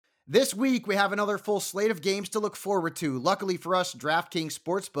This week, we have another full slate of games to look forward to. Luckily for us, DraftKings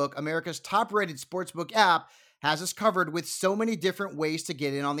Sportsbook, America's top-rated sportsbook app, has us covered with so many different ways to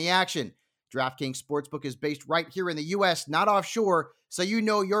get in on the action. DraftKings Sportsbook is based right here in the U.S., not offshore, so you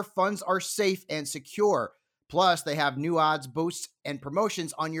know your funds are safe and secure. Plus, they have new odds, boosts, and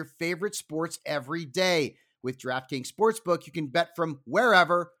promotions on your favorite sports every day. With DraftKings Sportsbook, you can bet from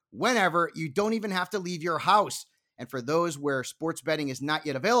wherever, whenever. You don't even have to leave your house. And for those where sports betting is not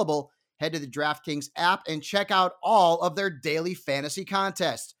yet available, head to the DraftKings app and check out all of their daily fantasy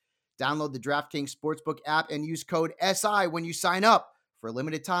contests. Download the DraftKings Sportsbook app and use code SI when you sign up. For a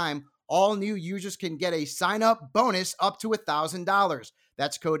limited time, all new users can get a sign-up bonus up to $1,000.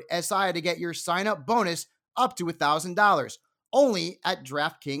 That's code SI to get your sign-up bonus up to $1,000. Only at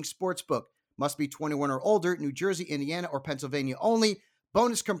DraftKings Sportsbook. Must be 21 or older, New Jersey, Indiana, or Pennsylvania only.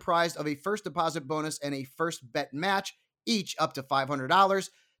 Bonus comprised of a first deposit bonus and a first bet match, each up to $500.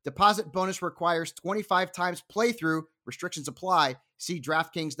 Deposit bonus requires 25 times playthrough. Restrictions apply. See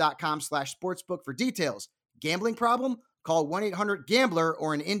DraftKings.com/sportsbook for details. Gambling problem? Call 1-800-GAMBLER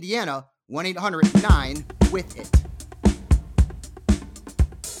or in Indiana, 1-800-9-WITH-IT.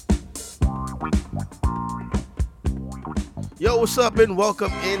 Yo, what's up, and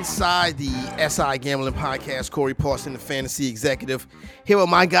welcome inside the SI Gambling Podcast. Corey Parson, the fantasy executive, here with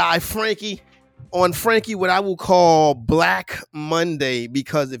my guy Frankie. On Frankie, what I will call Black Monday,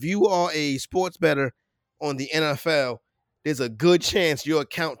 because if you are a sports bettor on the NFL, there's a good chance your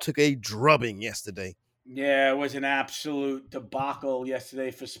account took a drubbing yesterday. Yeah, it was an absolute debacle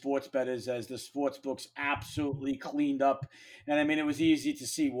yesterday for sports bettors as the sports books absolutely cleaned up. And I mean, it was easy to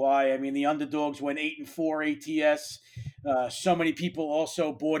see why. I mean, the underdogs went 8-4 ATS. So many people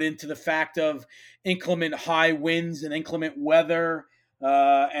also bought into the fact of inclement high winds and inclement weather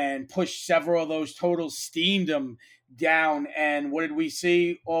and pushed several of those totals, steamed them down. And what did we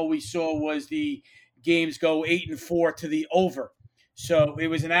see? All we saw was the games go 8-4 to the over. So it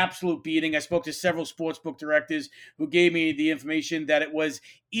was an absolute beating. I spoke to several sportsbook directors who gave me the information that it was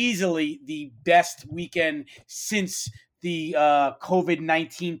easily the best weekend since the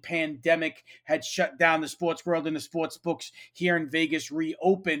COVID-19 pandemic had shut down the sports world and the sports books here in Vegas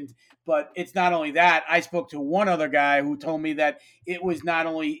reopened. But it's not only that. I spoke to one other guy who told me that it was not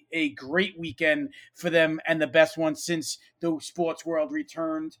only a great weekend for them and the best one since the sports world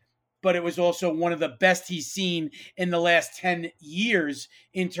returned, but it was also one of the best he's seen in the last 10 years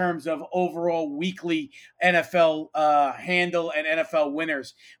in terms of overall weekly NFL handle and NFL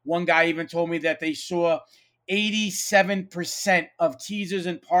winners. One guy even told me that they saw 87% of teasers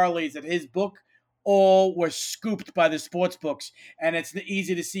and parlays at his book all were scooped by the sports books. And it's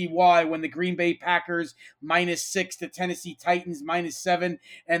easy to see why when the Green Bay Packers -6, the Tennessee Titans -7,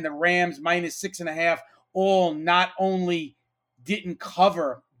 and the Rams -6.5 all not only didn't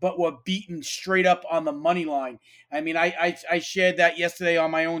cover, but were beaten straight up on the money line. I mean, I shared that yesterday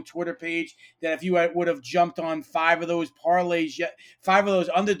on my own Twitter page, that if you would have jumped on 5 of those parlays, 5 of those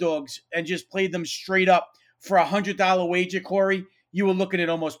underdogs, and just played them straight up for $100 wager, Corey, you were looking at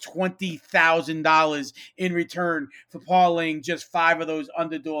almost $20,000 in return for parlaying just 5 of those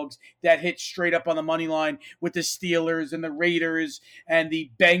underdogs that hit straight up on the money line, with the Steelers and the Raiders and the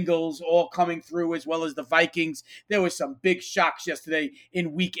Bengals all coming through, as well as the Vikings. There was some big shocks yesterday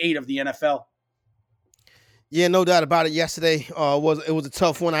in Week 8 of the NFL. Yeah, no doubt about it. Yesterday it was a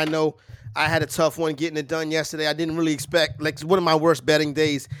tough one. I know I had a tough one getting it done yesterday. I didn't really expect, like, it's one of my worst betting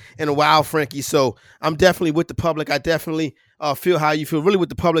days in a while, Frankie. So I'm definitely with the public. I definitely feel how you feel, really, with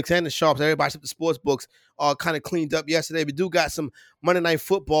the publics and the sharps. Everybody except the sports books kind of cleaned up yesterday. We do got some Monday Night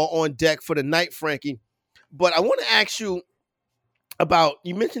Football on deck for the night, Frankie. But I want to ask you about,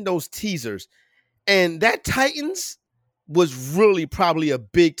 you mentioned those teasers, and that Titans was really probably a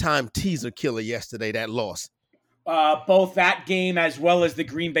big-time teaser killer yesterday, that loss. Both that game as well as the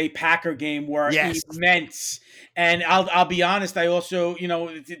Green Bay Packer game were immense. And I'll be honest, I also,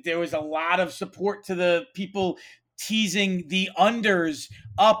 there was a lot of support to the people teasing the unders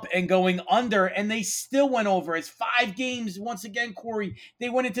up and going under, and they still went over. It's 5 games, once again, Corey, they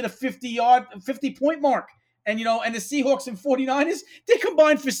went into the 50-point mark. And, and the Seahawks and 49ers, they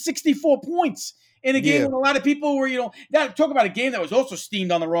combined for 64 points. In a game when a lot of people were, talk about a game that was also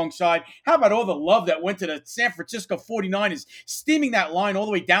steamed on the wrong side. How about all the love that went to the San Francisco 49ers, steaming that line all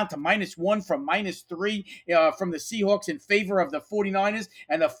the way down to -1 from -3 from the Seahawks in favor of the 49ers.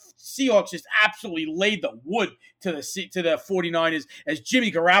 And the Seahawks just absolutely laid the wood to the 49ers, as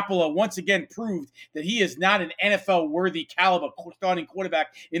Jimmy Garoppolo once again proved that he is not an NFL-worthy caliber starting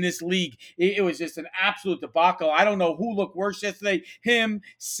quarterback in this league. It was just an absolute debacle. I don't know who looked worse yesterday, him,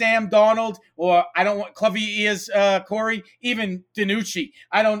 Sam Darnold, or I don't want Clavier's Corey, even Danucci.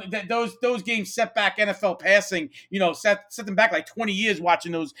 I don't those games set back NFL passing. Set them back like 20 years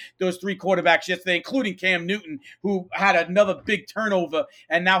watching those three quarterbacks yesterday, including Cam Newton, who had another big turnover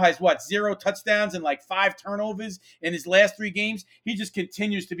and now has 0 touchdowns and like 5 turnovers in his last 3 games. He just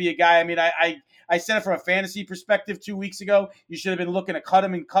continues to be a guy. I mean, I said it from a fantasy perspective 2 weeks ago. You should have been looking to cut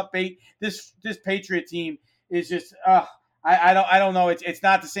him and cut bait. This Patriot team is just I don't know. It's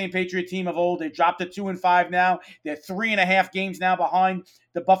not the same Patriot team of old. They dropped to 2-5 now. They're 3.5 games now behind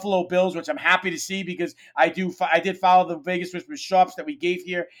the Buffalo Bills, which I'm happy to see because I did follow the Vegas Whisper Sharps that we gave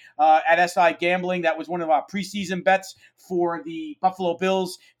here at SI Gambling. That was one of our preseason bets for the Buffalo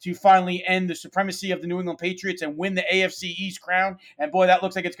Bills to finally end the supremacy of the New England Patriots and win the AFC East crown. And boy, that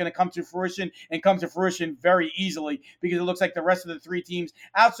looks like it's going to come to fruition and come to fruition very easily because it looks like the rest of the 3 teams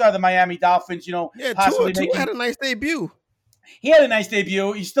outside of the Miami Dolphins, possibly Tua had a nice debut. He had a nice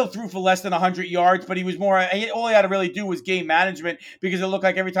debut. He still threw for less than 100 yards, but he was more. All he had to really do was game management because it looked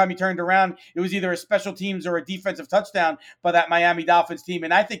like every time he turned around, it was either a special teams or a defensive touchdown by that Miami Dolphins team.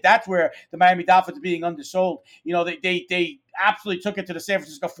 And I think that's where the Miami Dolphins are being undersold. They absolutely took it to the San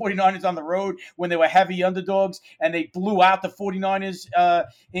Francisco 49ers on the road when they were heavy underdogs, and they blew out the 49ers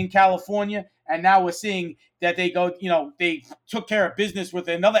in California. And now we're seeing that they took care of business with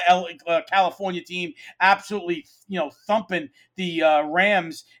another California team, absolutely, thumping the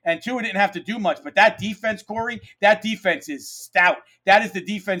Rams. And Tua didn't have to do much. But that defense, Corey, that defense is stout. That is the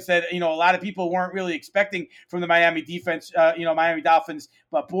defense that, a lot of people weren't really expecting from the Miami defense, Miami Dolphins.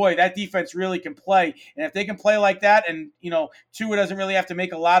 But, boy, that defense really can play. And if they can play like that and, Tua doesn't really have to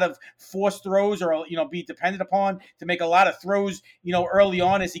make a lot of forced throws or, be dependent upon to make a lot of throws, early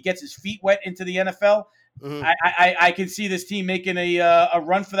on as he gets his feet wet into the NFL, mm-hmm. I can see this team making a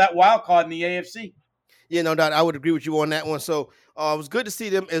run for that wild card in the AFC. Yeah, no doubt. I would agree with you on that one. So it was good to see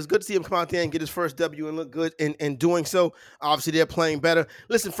them. It was good to see him come out there and get his first W and look good in doing so. Obviously, they're playing better.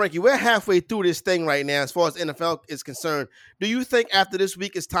 Listen, Frankie, we're halfway through this thing right now as far as NFL is concerned. Do you think after this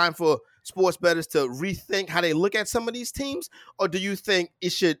week it's time for sports bettors to rethink how they look at some of these teams? Or do you think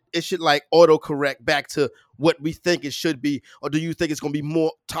it should like autocorrect back to what we think it should be? Or do you think it's going to be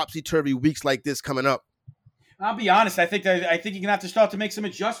more topsy-turvy weeks like this coming up? I'll be honest. I think you're gonna have to start to make some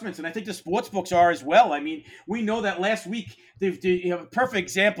adjustments, and I think the sports books are as well. I mean, we know that last week, a perfect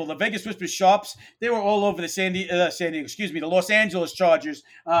example. The Vegas Whisper Sharps, they were all over the Los Angeles Chargers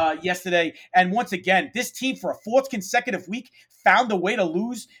yesterday. And once again, this team for a 4th consecutive week found a way to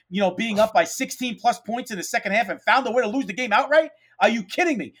lose. Being up by 16 plus points in the second half and found a way to lose the game outright. Are you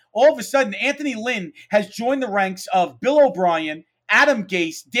kidding me? All of a sudden, Anthony Lynn has joined the ranks of Bill O'Brien, Adam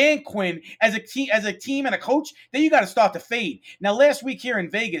Gase, Dan Quinn, as a team and a coach, then you got to start to fade. Now, last week here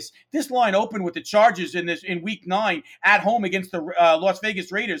in Vegas, this line opened with the Chargers in week 9 at home against the Las Vegas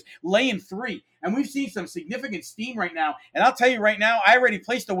Raiders, laying 3. And we've seen some significant steam right now. And I'll tell you right now, I already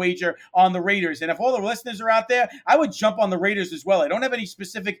placed a wager on the Raiders. And if all the listeners are out there, I would jump on the Raiders as well. I don't have any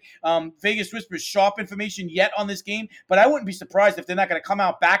specific Vegas Whispers sharp information yet on this game, but I wouldn't be surprised if they're not going to come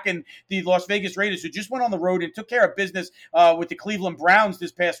out back in the Las Vegas Raiders, who just went on the road and took care of business with the Cleveland Browns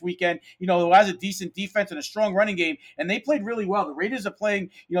this past weekend, who has a decent defense and a strong running game. And they played really well. The Raiders are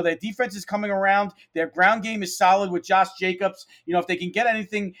playing, their defense is coming around. Their ground game is solid with Josh Jacobs. If they can get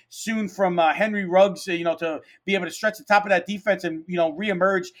anything soon from Henry Ruggs, to be able to stretch the top of that defense and,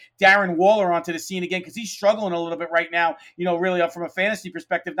 reemerge Darren Waller onto the scene again, because he's struggling a little bit right now, really from a fantasy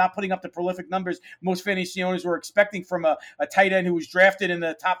perspective, not putting up the prolific numbers most fantasy owners were expecting from a tight end who was drafted in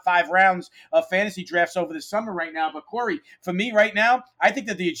the top 5 rounds of fantasy drafts over the summer right now. But Corey, for me right now, I think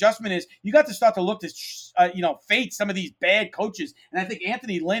that the adjustment is you got to start to look to, fade some of these bad coaches. And I think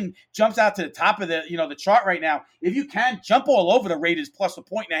Anthony Lynn jumps out to the top of the chart right now. If you can, jump all over the Raiders plus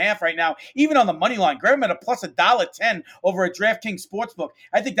 1.5 right now, even on the money line. Grab them at a plus $1.10 over a DraftKings sportsbook.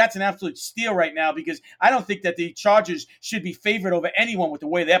 I think that's an absolute steal right now because I don't think that the Chargers should be favored over anyone with the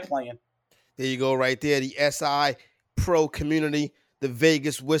way they're playing. There you go right there. The SI Pro community, the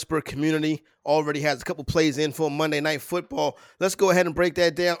Vegas Whisper community already has a couple plays in for Monday Night Football. Let's go ahead and break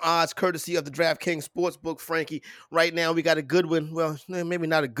that down. Odds courtesy of the DraftKings Sportsbook, Frankie. Right now, we got a good one. Well, maybe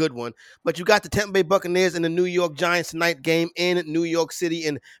not a good one, but you got the Tampa Bay Buccaneers and the New York Giants tonight game in New York City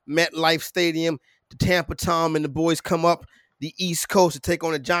in MetLife Stadium. The Tampa Tom and the boys come up the East Coast to take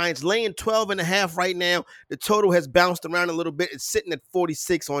on the Giants, laying 12.5 right now. The total has bounced around a little bit. It's sitting at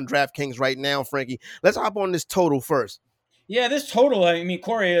 46 on DraftKings right now, Frankie. Let's hop on this total first. Yeah, this total, I mean,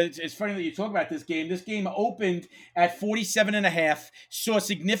 Corey, it's funny that you talk about this game. This game opened at 47.5, saw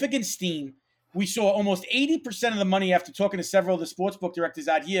significant steam, we saw almost 80% of the money after talking to several of the sportsbook directors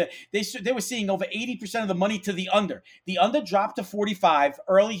out here. They were seeing over 80% of the money to the under. The under dropped to 45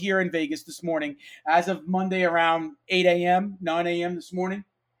 early here in Vegas this morning as of Monday around 8 a.m., 9 a.m. this morning.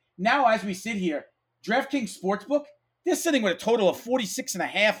 Now, as we sit here, DraftKings Sportsbook, they're sitting with a total of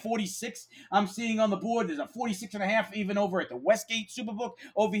 46.5, 46. I'm seeing on the board. There's a 46.5 even over at the Westgate Superbook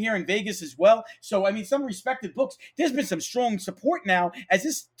over here in Vegas as well. So, I mean, some respected books. There's been some strong support now as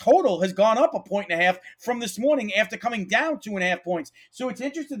this total has gone up 1.5 from this morning after coming down 2.5 points. So it's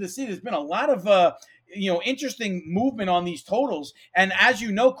interesting to see. There's been a lot of interesting movement on these totals. And as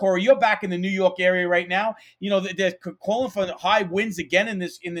you know, Corey, you're back in the New York area right now. They're calling for high wins again in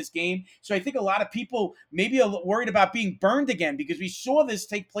this game. So I think a lot of people maybe are worried about being burned again, because we saw this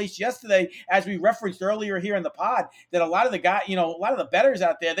take place yesterday, as we referenced earlier here in the pod, that a lot of the bettors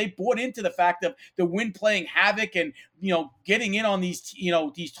out there, they bought into the fact of the wind playing havoc and getting in on these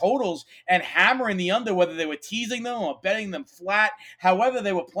these totals and hammering the under, whether they were teasing them or betting them flat, however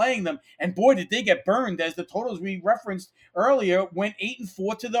they were playing them. And boy, did they get burned, as the totals we referenced earlier went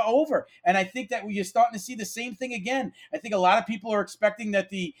 8-4 to the over. And I think that you're starting to see the same thing again. I think a lot of people are expecting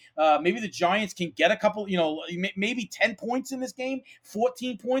that maybe the Giants can get a couple, maybe 10 points in this game,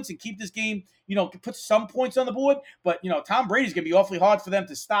 14 points, and keep this game, put some points on the board. But, Tom Brady's going to be awfully hard for them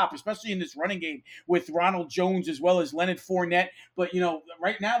to stop, especially in this running game with Ronald Jones as well as Leonard Fournette. But,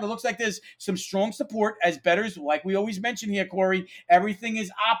 right now it looks like there's some strong support as bettors. Like we always mention here, Corey, everything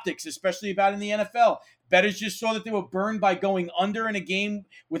is optics, especially about in the NFL. Bettors just saw that they were burned by going under in a game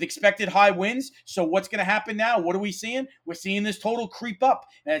with expected high wins. So what's going to happen now? What are we seeing? We're seeing this total creep up,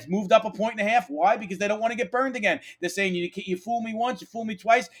 and it's moved up 1.5. Why? Because they don't want to get burned again. They're saying, you fool me once, you fool me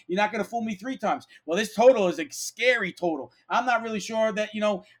twice, you're not going to fool me 3 times. Well, this total is a scary total. I'm not really sure that,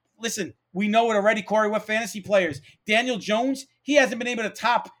 listen, we know it already, Corey, what fantasy players. Daniel Jones, he hasn't been able to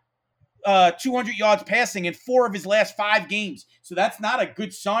top 200 yards passing in 4 of his last 5 games. So that's not a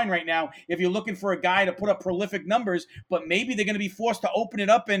good sign right now if you're looking for a guy to put up prolific numbers. But maybe they're going to be forced to open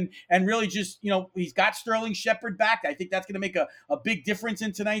it up and really just, he's got Sterling Shepard back. I think that's going to make a big difference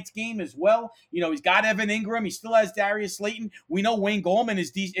in tonight's game as well. He's got Evan Ingram. He still has Darius Slayton. We know Wayne Gallman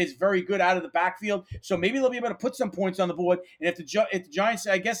is very good out of the backfield. So maybe they'll be able to put some points on the board. And if the Giants,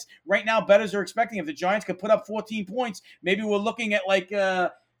 I guess right now bettors are expecting if the Giants could put up 14 points, maybe we're looking at like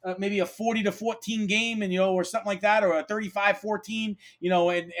maybe a 40-14 game, and or something like that, or a 35-14,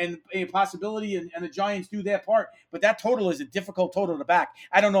 and a possibility, and the Giants do their part. But that total is a difficult total to back.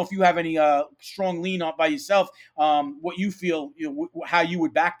 I don't know if you have any strong lean on by yourself, what you feel, how you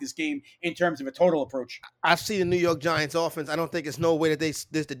would back this game in terms of a total approach. I've seen the New York Giants offense. I don't think it's no way that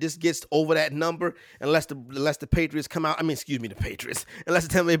this gets over that number unless the Patriots come out. Unless the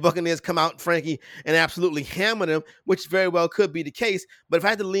Tampa Bay Buccaneers come out, Frankie, and absolutely hammer them, which very well could be the case. But if I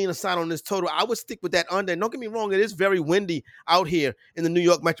had to lean aside on this total, I would stick with that under. And don't get me wrong, it is very windy out here in the New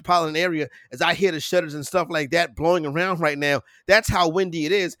York metropolitan area, as I hear the shutters and stuff like that blowing around right now. That's how windy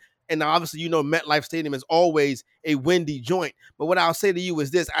it is. And now, obviously, MetLife Stadium is always a windy joint. But what I'll say to you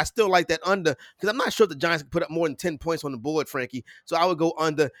is this. I still like that under, because I'm not sure if the Giants can put up more than 10 points on the board, Frankie. So I would go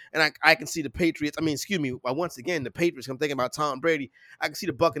under, and I can see the Patriots. Once again, the Patriots, I'm thinking about Tom Brady. I can see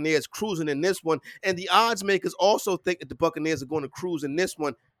the Buccaneers cruising in this one. And the odds makers also think that the Buccaneers are going to cruise in this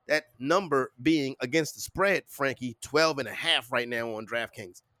one. That number being against the spread, Frankie, 12.5 right now on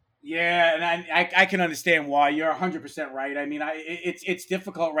DraftKings. Yeah, and I can understand why. You're 100% right. I mean, it's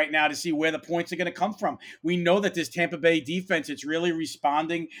difficult right now to see where the points are going to come from. We know that this Tampa Bay defense, it's really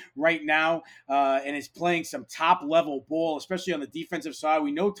responding right now, and it's playing some top-level ball, especially on the defensive side.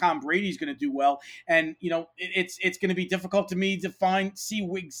 We know Tom Brady's going to do well, and, it's going to be difficult to me to see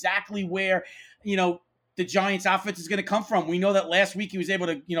exactly where, the Giants offense is going to come from. We know that last week he was able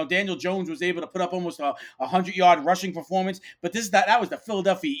to, Daniel Jones was able to put up almost a 100-yard rushing performance, but that was the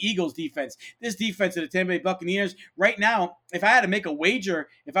Philadelphia Eagles defense. This defense of the Tampa Bay Buccaneers right now, if I had to make a wager,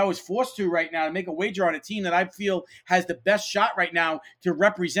 if I was forced to right now to make a wager on a team that I feel has the best shot right now to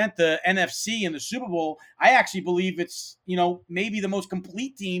represent the NFC in the Super Bowl, I actually believe it's, maybe the most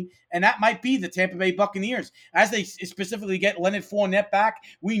complete team, and that might be the Tampa Bay Buccaneers. As they specifically get Leonard Fournette back,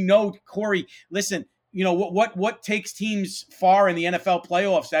 we know, Corey, listen, what takes teams far in the NFL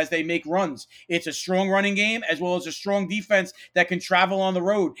playoffs as they make runs? It's a strong running game as well as a strong defense that can travel on the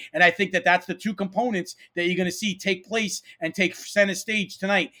road. And I think that that's the two components that you're going to see take place and take center stage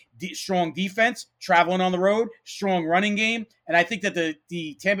tonight. strong defense, traveling on the road, strong running game. And I think that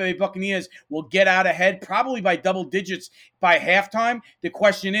the Tampa Bay Buccaneers will get out ahead probably by double digits by halftime. The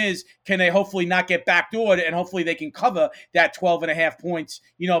question is, can they hopefully not get backdoored, and hopefully they can cover that 12.5 points,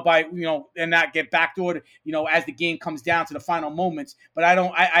 and not get backdoored, as the game comes down to the final moments. But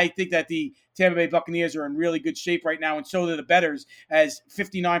I think that the Tampa Bay Buccaneers are in really good shape right now, and so are the bettors, as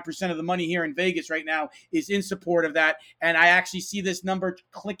 59% of the money here in Vegas right now is in support of that. And I actually see this number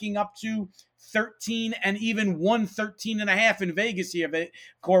clicking up to 13 and even 113.5 in Vegas here,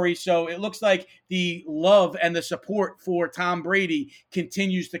 Corey. So it looks like the love and the support for Tom Brady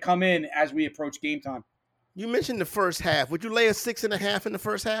continues to come in as we approach game time. You mentioned the first half. Would you lay a 6.5 in the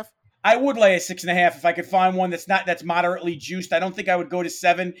first half? I would lay a 6.5 if I could find one that's moderately juiced. I don't think I would go to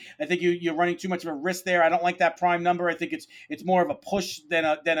 7. I think you're running too much of a risk there. I don't like that prime number. I think it's more of a push than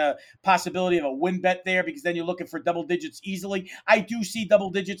a possibility of a win bet there, because then you're looking for double digits easily. I do see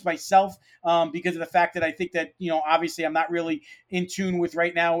double digits myself because of the fact that I think that, obviously I'm not really in tune with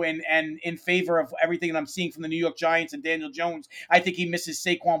right now and in favor of everything that I'm seeing from the New York Giants and Daniel Jones. I think he misses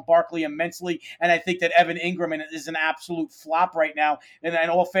Saquon Barkley immensely, and I think that Evan Ingram is an absolute flop right now, and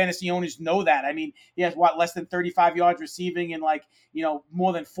all fantasy owners know that. I mean, he has less than 35 yards receiving in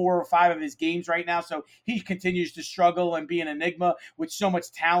more than 4 or 5 of his games right now. So he continues to struggle and be an enigma with so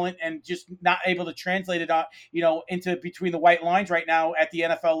much talent, and just not able to translate it into between the white lines right now at the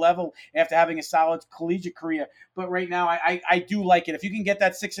NFL level after having a solid collegiate career. But right now, I do like it. If you can get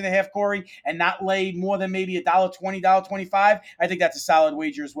that 6.5, Corey, and not lay more than maybe $1.20, $1.25, I think that's a solid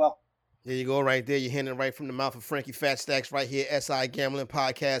wager as well. There you go, right there. You're hearing it right from the mouth of Frankie Fat Stacks right here, SI Gambling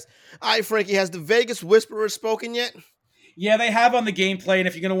Podcast. All right, Frankie, has the Vegas Whisperer spoken yet? Yeah, they have on the gameplay, and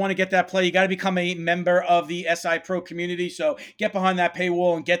if you're going to want to get that play, you got to become a member of the SI Pro community. So get behind that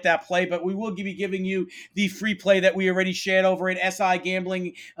paywall and get that play. But we will be giving you the free play that we already shared over at SI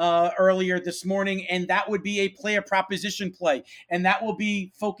Gambling earlier this morning, and that would be a player proposition play, and that will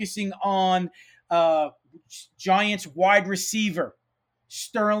be focusing on Giants wide receiver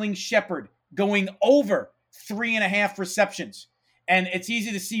Sterling Shepard going over 3.5 receptions. And it's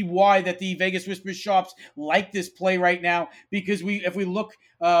easy to see why that the Vegas Whisper shops like this play right now, because if we look,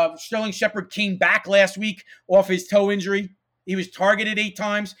 Sterling Shepard came back last week off his toe injury. He was targeted 8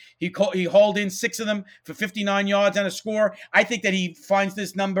 times. He hauled in 6 of them for 59 yards and a score. I think that he finds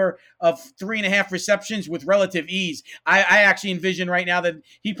this number of 3.5 receptions with relative ease. I actually envision right now that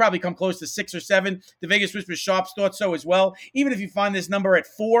he'd probably come close to 6 or 7. The Vegas Whisper shops thought so as well. Even if you find this number at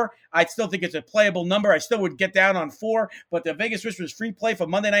 4, I'd still think it's a playable number. I still would get down on 4. But the Vegas Whisper's free play for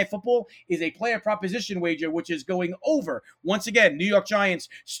Monday Night Football is a player proposition wager, which is going over, once again, New York Giants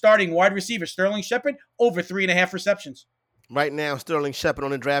starting wide receiver Sterling Shepard over 3.5 receptions. Right now, Sterling Shepard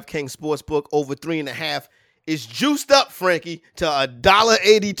on the DraftKings Sportsbook over 3.5 is juiced up, Frankie, to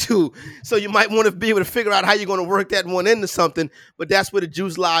 $1.82. So you might want to be able to figure out how you're going to work that one into something. But that's where the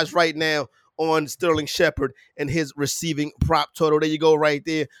juice lies right now on Sterling Shepard and his receiving prop total. There you go, right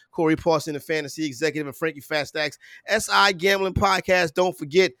there. Corey Parson, the fantasy executive, and Frankie Fat Stacks, SI Gambling Podcast. Don't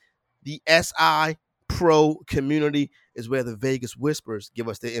forget, the SI Pro community is where the Vegas Whispers give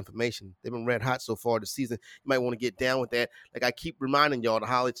us their information. They've been red hot so far this season. You might want to get down with that. Like I keep reminding y'all, the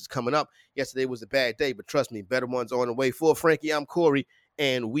holidays is coming up. Yesterday was a bad day, but trust me, better ones are on the way. For Frankie, I'm Corey,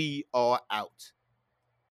 and we are out.